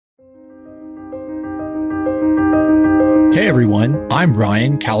Hey everyone, I'm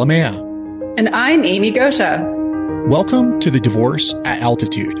Ryan Kalamea. And I'm Amy Gosha. Welcome to the Divorce at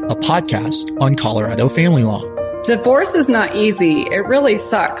Altitude, a podcast on Colorado family law. Divorce is not easy. It really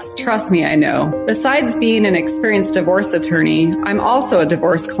sucks. Trust me, I know. Besides being an experienced divorce attorney, I'm also a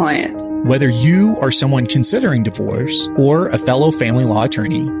divorce client. Whether you are someone considering divorce or a fellow family law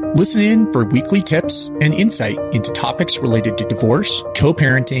attorney, listen in for weekly tips and insight into topics related to divorce,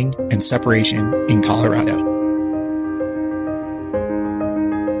 co-parenting, and separation in Colorado.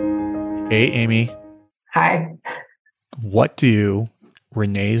 Hey, Amy. Hi. What do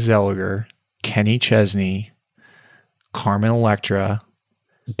Renee Zellweger, Kenny Chesney, Carmen Electra,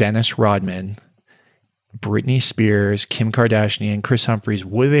 Dennis Rodman, Britney Spears, Kim Kardashian, and Chris Humphries,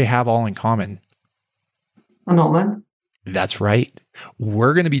 what do they have all in common? Annulment. That's right.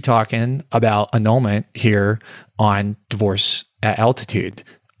 We're going to be talking about annulment here on Divorce at Altitude.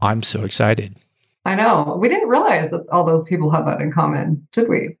 I'm so excited. I know. We didn't realize that all those people had that in common, did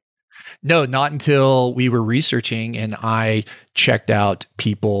we? No, not until we were researching and I checked out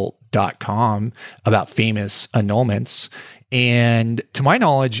people.com about famous annulments. And to my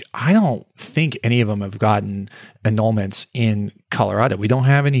knowledge, I don't think any of them have gotten annulments in Colorado. We don't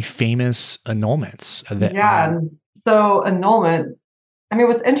have any famous annulments. So annulment, I mean,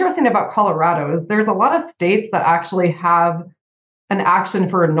 what's interesting about Colorado is there's a lot of states that actually have an action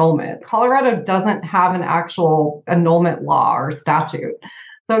for annulment. Colorado doesn't have an actual annulment law or statute.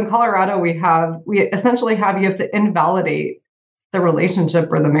 So in Colorado, we essentially have, you have to invalidate the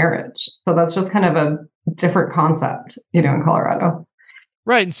relationship or the marriage. So that's just kind of a different concept, in Colorado.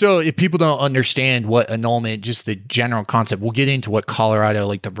 Right. And so if people don't understand what annulment, just the general concept, we'll get into what Colorado,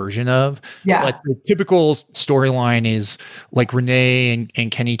 like the version of. Yeah. But the typical storyline is like Renee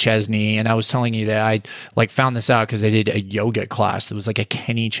and Kenny Chesney. And I was telling you that I found this out because I did a yoga class. It was like a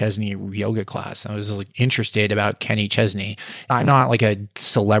Kenny Chesney yoga class. I was interested about Kenny Chesney. I'm not like a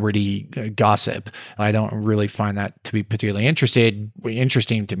celebrity gossip. I don't really find that to be particularly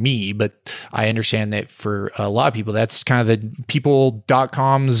interesting to me, but I understand that for a lot of people, that's kind of the people.com's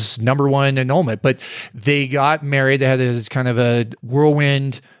number one annulment. But they got married. They had this kind of a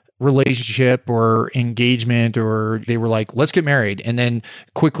whirlwind relationship or engagement, or they were like, let's get married. And then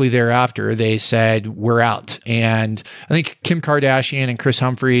quickly thereafter, they said, we're out. And I think Kim Kardashian and Chris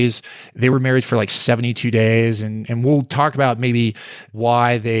Humphries, they were married for like 72 days. And we'll talk about maybe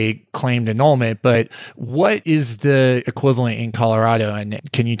why they claimed annulment, but what is the equivalent in Colorado? And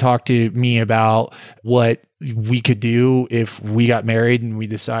can you talk to me about what we could do if we got married and we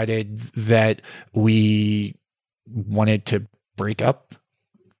decided that we wanted to break up?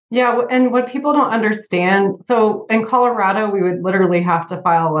 Yeah. And what people don't understand, so in Colorado, we would literally have to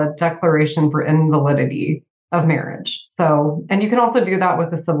file a declaration for invalidity of marriage. So, and you can also do that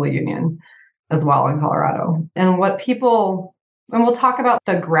with a civil union as well in Colorado. And we'll talk about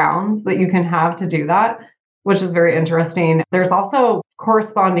the grounds that you can have to do that, which is very interesting. There's also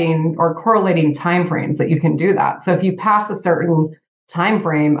corresponding or correlating timeframes that you can do that. So if you pass a certain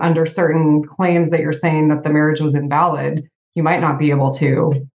timeframe under certain claims that you're saying that the marriage was invalid, you might not be able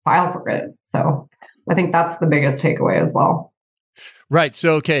to file for it. So I think that's the biggest takeaway as well. Right.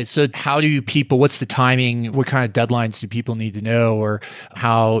 So, okay. So how do people, what's the timing? What kind of deadlines do people need to know? Or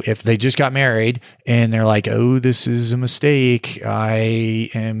how, if they just got married and they're like, oh, this is a mistake,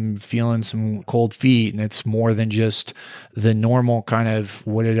 I am feeling some cold feet, and it's more than just the normal kind of,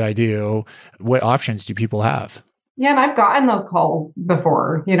 what did I do? What options do people have? Yeah, and I've gotten those calls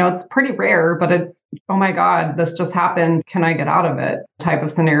before. It's pretty rare, but it's, oh my God, this just happened. Can I get out of it? Type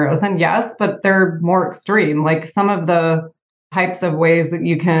of scenarios. And yes, but they're more extreme. Like some of the types of ways that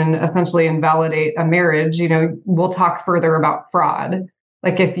you can essentially invalidate a marriage, we'll talk further about fraud.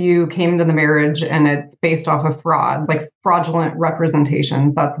 Like if you came into the marriage and it's based off of fraud, like fraudulent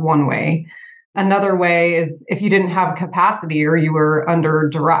representation, that's one way. Another way is if you didn't have capacity or you were under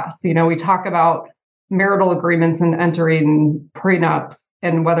duress. We talk about marital agreements and entering prenups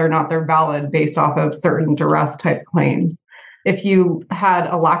and whether or not they're valid based off of certain duress type claims. If you had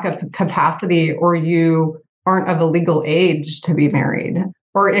a lack of capacity or you aren't of a legal age to be married,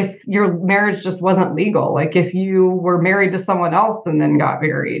 or if your marriage just wasn't legal, like if you were married to someone else and then got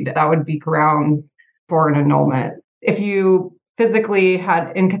married, that would be grounds for an annulment. If you physically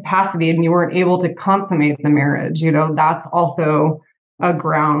had incapacity and you weren't able to consummate the marriage, that's also a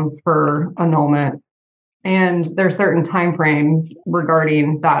grounds for annulment. And there are certain timeframes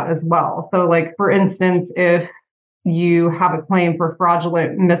regarding that as well. So like, for instance, if you have a claim for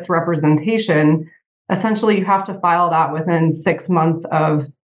fraudulent misrepresentation, essentially you have to file that within 6 months of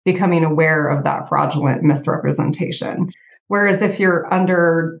becoming aware of that fraudulent misrepresentation. Whereas if you're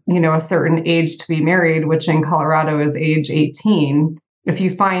under, a certain age to be married, which in Colorado is age 18, if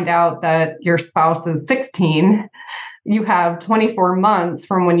you find out that your spouse is 16, you have 24 months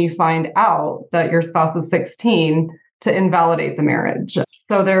from when you find out that your spouse is 16 to invalidate the marriage.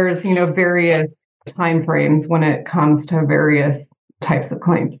 So there's, various timeframes when it comes to various types of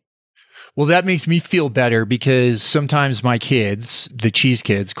claims. Well, that makes me feel better because sometimes my kids, the cheese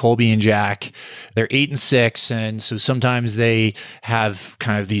kids, Colby and Jack, they're 8 and 6. And so sometimes they have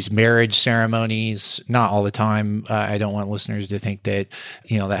kind of these marriage ceremonies, not all the time. I don't want listeners to think that,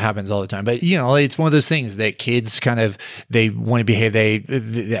 that happens all the time. But, it's one of those things that kids kind of, they want to behave they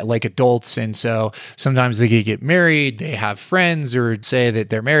like adults. And so sometimes they get married, they have friends or say that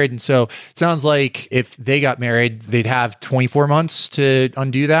they're married. And so it sounds like if they got married, they'd have 24 months to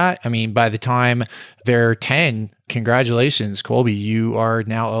undo that. I mean, by the time they're 10, congratulations, Colby, you are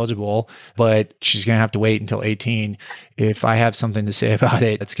now eligible, but she's going to have to wait until 18. If I have something to say about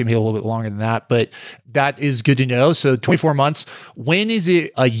it, it's going to be a little bit longer than that, but that is good to know. So 24 months, when is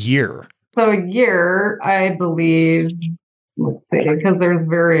it a year? So a year, I believe, let's see, because there's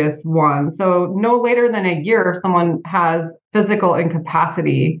various ones. So no later than a year if someone has physical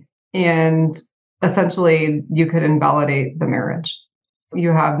incapacity, and essentially you could invalidate the marriage.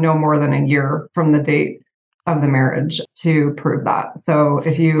 You have no more than a year from the date of the marriage to prove that. So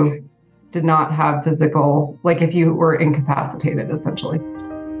if you did not have physical, like if you were incapacitated, essentially.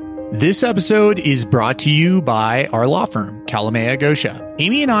 This episode is brought to you by our law firm, Kalamea Gosha.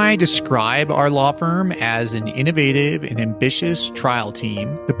 Amy and I describe our law firm as an innovative and ambitious trial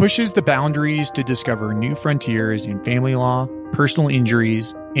team that pushes the boundaries to discover new frontiers in family law, personal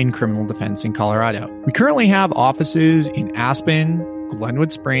injuries, and criminal defense in Colorado. We currently have offices in Aspen,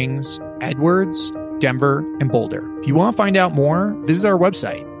 Glenwood Springs, Edwards, Denver, and Boulder. If you want to find out more, visit our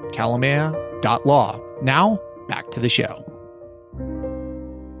website, kalamea.law. Now, back to the show.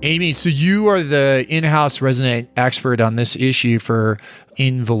 Amy, so you are the in-house resident expert on this issue for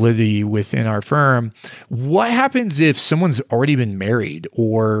invalidity within our firm. What happens if someone's already been married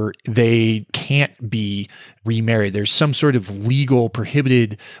or they can't be remarried? There's some sort of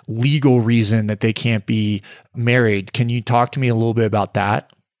prohibited legal reason that they can't be married. Can you talk to me a little bit about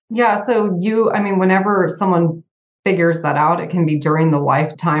that? Yeah. So whenever someone figures that out, it can be during the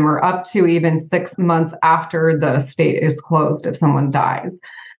lifetime or up to even 6 months after the estate is closed if someone dies.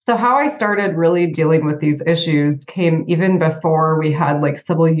 So how I started really dealing with these issues came even before we had like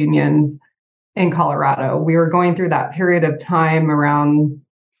civil unions in Colorado. We were going through that period of time around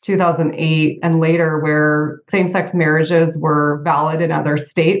 2008 and later where same-sex marriages were valid in other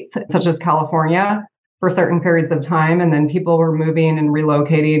states, such as California, for certain periods of time. And then people were moving and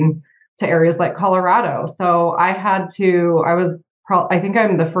relocating to areas like Colorado. So I think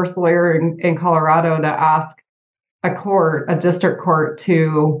I'm the first lawyer in Colorado to ask a district court,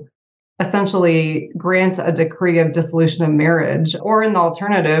 to essentially grant a decree of dissolution of marriage, or in the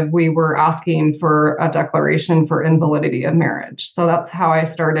alternative, we were asking for a declaration for invalidity of marriage. So that's how I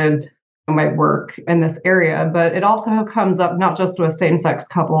started my work in this area. But it also comes up not just with same-sex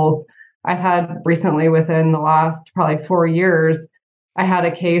couples. I've had recently, within the last probably 4 years, I had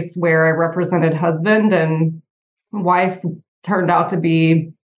a case where I represented husband, and wife turned out to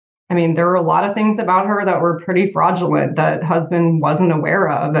be, there were a lot of things about her that were pretty fraudulent that husband wasn't aware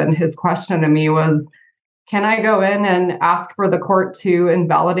of. And his question to me was, can I go in and ask for the court to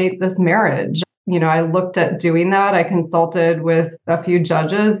invalidate this marriage? I looked at doing that. I consulted with a few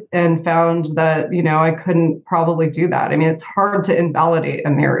judges and found that, I couldn't probably do that. It's hard to invalidate a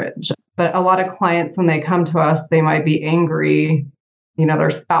marriage, but a lot of clients, when they come to us, they might be angry.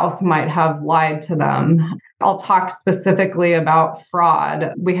 Their spouse might have lied to them. I'll talk specifically about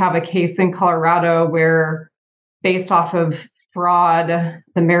fraud. We have a case in Colorado where, based off of fraud,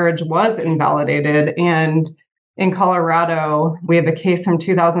 the marriage was invalidated. And in Colorado, we have a case from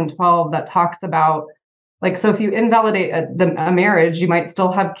 2012 that talks about, so if you invalidate a marriage, you might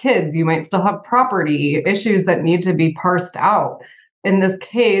still have kids, you might still have property issues that need to be parsed out. In this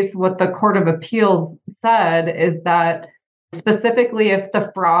case, what the Court of Appeals said is that specifically if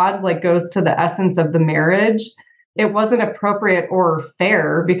the fraud goes to the essence of the marriage, it wasn't appropriate or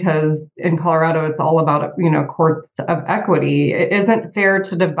fair, because in Colorado, it's all about, courts of equity. It isn't fair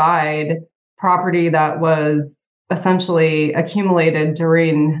to divide property that was essentially accumulated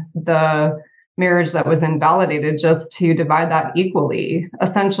during the marriage that was invalidated, just to divide that equally.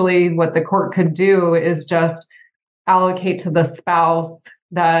 Essentially, what the court could do is just allocate to the spouse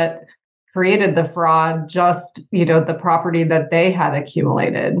that created the fraud just, the property that they had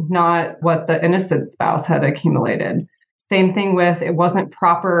accumulated, not what the innocent spouse had accumulated. Same thing with, it wasn't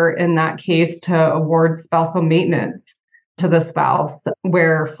proper in that case to award spousal maintenance to the spouse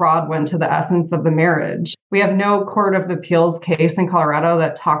where fraud went to the essence of the marriage. We have no court of appeals case in Colorado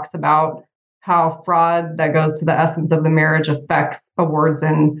that talks about how fraud that goes to the essence of the marriage affects awards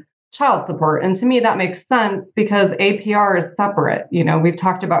in child support. And to me, that makes sense because APR is separate. We've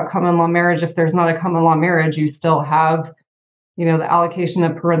talked about common law marriage. If there's not a common law marriage, you still have, the allocation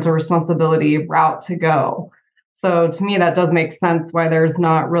of parental responsibility route to go. So to me, that does make sense why there's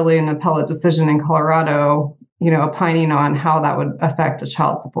not really an appellate decision in Colorado, opining on how that would affect a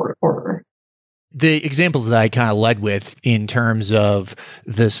child support order. The examples that I kind of led with in terms of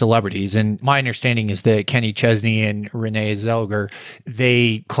the celebrities, and my understanding is that Kenny Chesney and Renee Zellweger,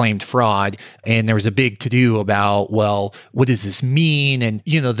 they claimed fraud, and there was a big to-do about, well, what does this mean? And,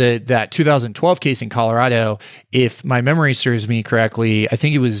 that 2012 case in Colorado, if my memory serves me correctly, I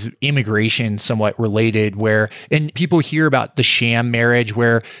think it was immigration somewhat related and people hear about the sham marriage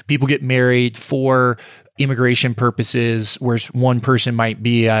where people get married for immigration purposes, where one person might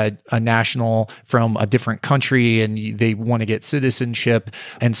be a national from a different country and they want to get citizenship.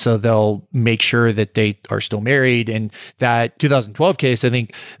 And so they'll make sure that they are still married. And that 2012 case, I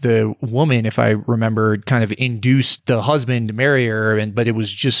think the woman, if I remember, kind of induced the husband to marry her, but it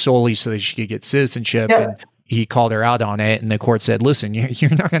was just solely so that she could get citizenship. Yeah. And he called her out on it, and the court said, listen, you're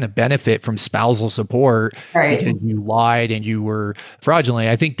not going to benefit from spousal support because you lied and you were fraudulent.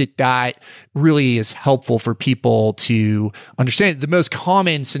 I think that really is helpful for people to understand. The most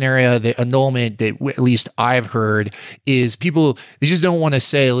common scenario, the annulment that at least I've heard, is people, they just don't want to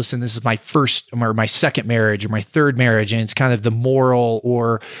say, listen, this is my first or my second marriage or my third marriage, and it's kind of the moral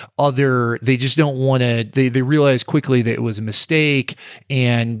or other, they just don't want to, they realize quickly that it was a mistake,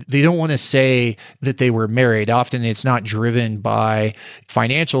 and they don't want to say that they were married. Often it's not driven by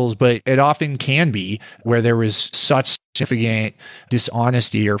financials, but it often can be where there was such significant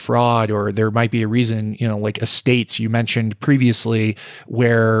dishonesty or fraud, or there might be a reason, like estates you mentioned previously,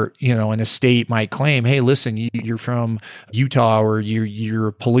 where, an estate might claim, hey, listen, you're from Utah, or you're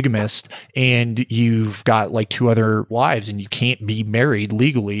a polygamist and you've got like 2 other wives and you can't be married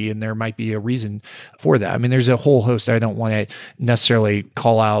legally. And there might be a reason for that. I mean, there's a whole host. I don't want to necessarily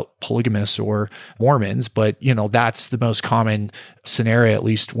call out polygamists or Mormons, but that's the most common scenario, at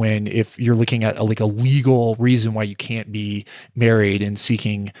least if you're looking at a legal reason why you can't be married and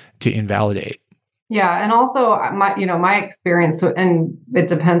seeking to invalidate. Yeah. And also my experience, and it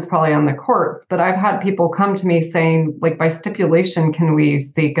depends probably on the courts, but I've had people come to me saying, by stipulation, can we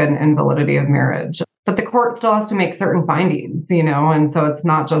seek an invalidity of marriage? But the court still has to make certain findings, and so it's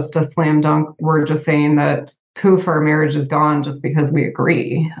not just a slam dunk. We're just saying that poof, our marriage is gone just because we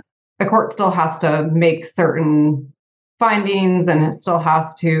agree. The court still has to make certain findings, and it still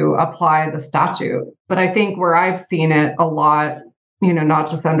has to apply the statute. But I think where I've seen it a lot, not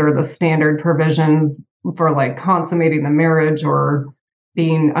just under the standard provisions for consummating the marriage or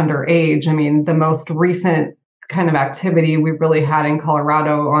being underage. I mean, the most recent kind of activity we really had in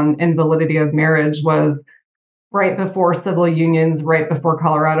Colorado on invalidity of marriage was right before civil unions, right before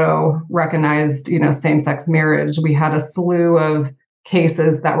Colorado recognized, same-sex marriage. We had a slew of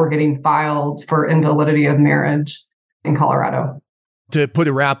cases that were getting filed for invalidity of marriage in Colorado. To put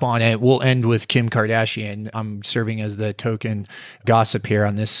a wrap on it, we'll end with Kim Kardashian. I'm serving as the token gossip here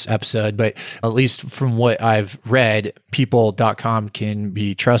on this episode, but at least from what I've read, people.com can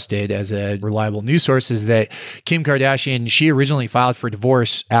be trusted as a reliable news source, is that Kim Kardashian, she originally filed for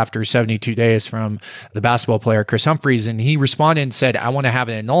divorce after 72 days from the basketball player Chris Humphries, and he responded and said, I want to have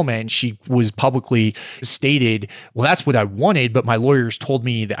an annulment. And she was publicly stated, well, that's what I wanted, but my lawyers told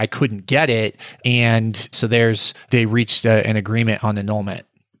me that I couldn't get it. And so they reached an agreement on annulment.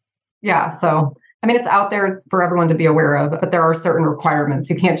 Yeah. So, it's out there. It's for everyone to be aware of, but there are certain requirements.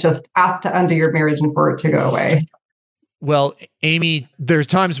 You can't just ask to undo your marriage and for it to go away. Well, Amy, there's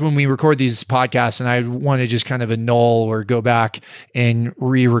times when we record these podcasts and I want to just kind of annul or go back and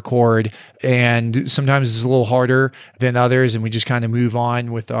re-record. And sometimes it's a little harder than others, and we just kind of move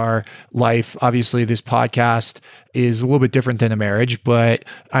on with our life. Obviously, this podcast is a little bit different than a marriage, but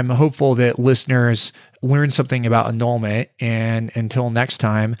I'm hopeful that listeners learn something about annulment. And until next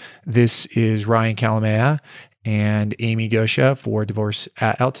time, this is Ryan Calamea and Amy Gosha for Divorce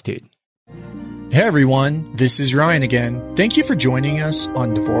at Altitude. Hey everyone, this is Ryan again. Thank you for joining us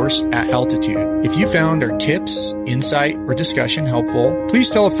on Divorce at Altitude. If you found our tips, insight, or discussion helpful,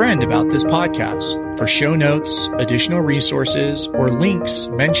 please tell a friend about this podcast. For show notes, additional resources, or links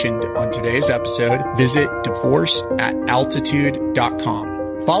mentioned on today's episode, visit divorceataltitude.com.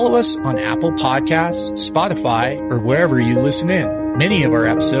 Follow us on Apple Podcasts, Spotify, or wherever you listen in. Many of our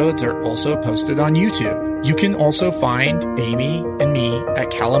episodes are also posted on YouTube. You can also find Amy and me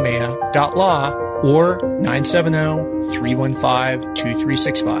at calamea.law or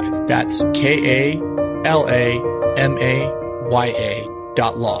 970-315-2365. That's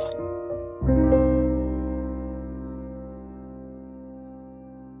KALAMAYA.law.